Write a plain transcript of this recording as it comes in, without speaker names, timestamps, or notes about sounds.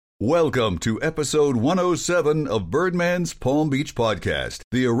Welcome to episode 107 of Birdman's Palm Beach Podcast,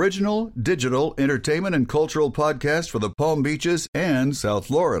 the original digital entertainment and cultural podcast for the Palm Beaches and South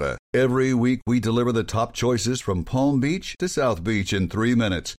Florida. Every week we deliver the top choices from Palm Beach to South Beach in 3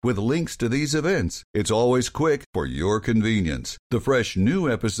 minutes with links to these events. It's always quick for your convenience. The fresh new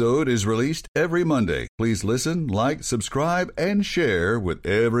episode is released every Monday. Please listen, like, subscribe, and share with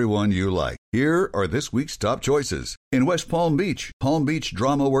everyone you like. Here are this week's top choices. In West Palm Beach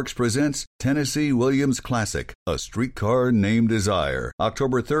Drama Works presents Tennessee Williams Classic, A Streetcar Named Desire,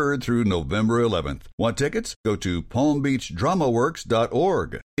 October 3rd through November 11th. Want tickets? Go to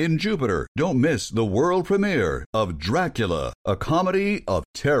palmbeachdramaworks.org. In Jupiter, don't miss the world premiere of Dracula, a comedy of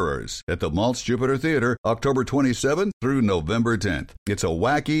terrors at the Maltz Jupiter Theater, October 27th through November 10th. It's a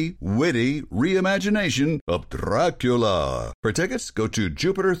wacky, witty reimagination of Dracula. For tickets, go to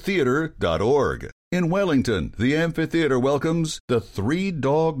jupitertheater.org. In Wellington, the amphitheater welcomes the Three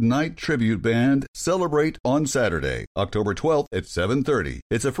Dog Night Tribute Band Celebrate on Saturday, October 12th at 7:30.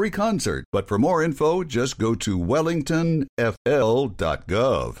 It's a free concert, but for more info, just go to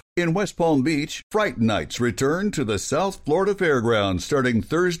wellingtonfl.gov. In West Palm Beach, Fright Nights return to the South Florida Fairgrounds starting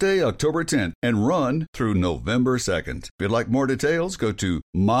Thursday, October 10th and run through November 2nd. If you'd like more details, go to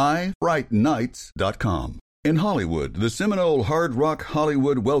myfrightnights.com. In Hollywood, the Seminole Hard Rock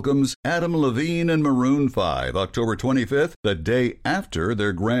Hollywood welcomes Adam Levine and Maroon 5, October 25th, the day after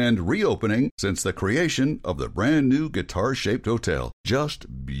their grand reopening since the creation of the brand new guitar-shaped hotel.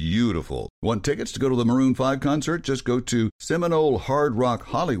 Just beautiful. Want tickets to go to the Maroon 5 concert? Just go to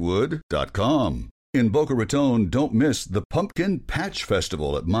SeminoleHardRockHollywood.com. In Boca Raton, don't miss the Pumpkin Patch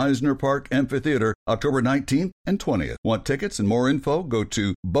Festival at Meisner Park Amphitheater, October 19th and 20th. Want tickets and more info? Go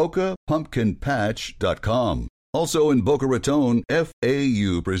to bocapumpkinpatch.com. Also in Boca Raton,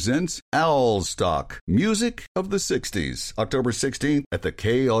 FAU presents Owlstock, Music of the 60s, October 16th at the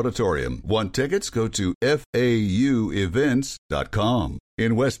K Auditorium. Want tickets? Go to FAUevents.com.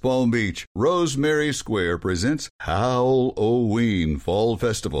 In West Palm Beach, Rosemary Square presents Halloween Fall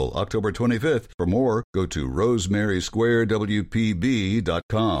Festival, October 25th. For more, go to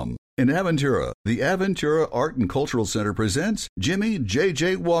rosemarysquarewpb.com. In Aventura, the Aventura Art and Cultural Center presents Jimmy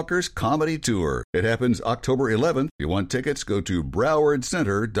J.J. Walker's Comedy Tour. It happens October 11th. If you want tickets, go to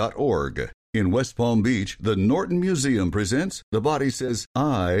browardcenter.org. In West Palm Beach, the Norton Museum presents The Body Says,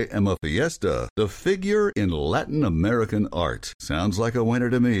 I Am a Fiesta, the figure in Latin American art. Sounds like a winner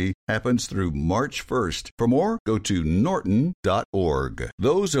to me. Happens through March 1st. For more, go to norton.org.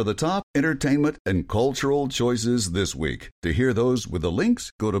 Those are the top entertainment and cultural choices this week. To hear those with the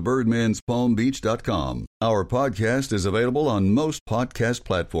links, go to birdmanspalmbeach.com. Our podcast is available on most podcast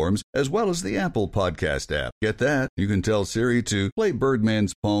platforms, as well as the Apple Podcast app. Get that? You can tell Siri to play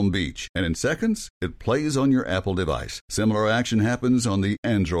Birdman's Palm Beach, and in seconds, it plays on your Apple device. Similar action happens on the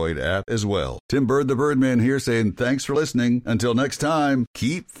Android app as well. Tim Bird the Birdman here saying thanks for listening. Until next time,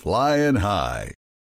 keep flying high.